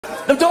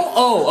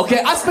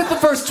Okay? I spent the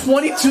first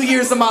 22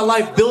 years of my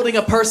life building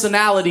a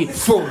personality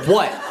for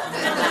what?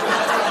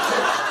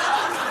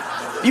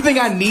 You think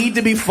I need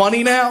to be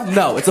funny now?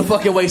 No, it's a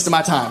fucking waste of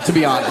my time, to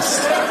be honest.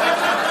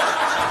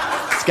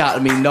 It's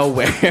gotten me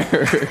nowhere.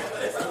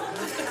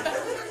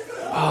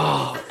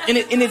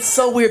 And it's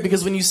so weird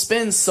because when you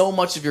spend so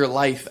much of your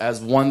life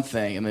as one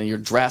thing and then you're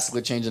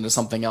drastically changing to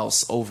something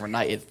else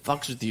overnight, it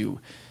fucks with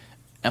you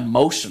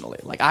emotionally.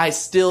 Like it's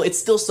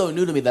still so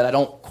new to me that I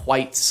don't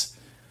quite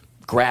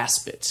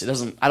grasp it.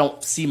 I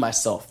don't see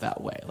myself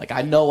that way. Like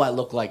I know I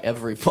look like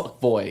every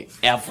fuckboy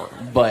ever,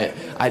 but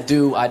I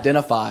do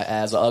identify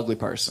as an ugly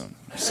person.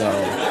 So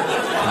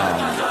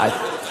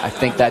I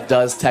think that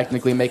does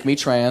technically make me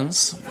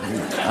trans.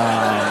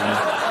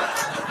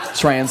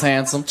 Trans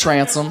handsome,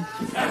 transom.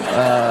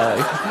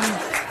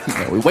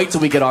 We wait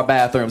till we get our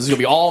bathrooms. It's gonna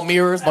be all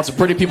mirrors, bunch of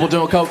pretty people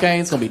doing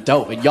cocaine. It's gonna be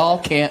dope, and y'all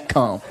can't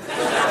come.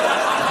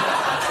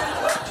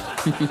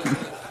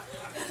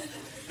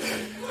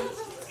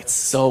 It's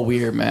so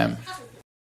weird, man.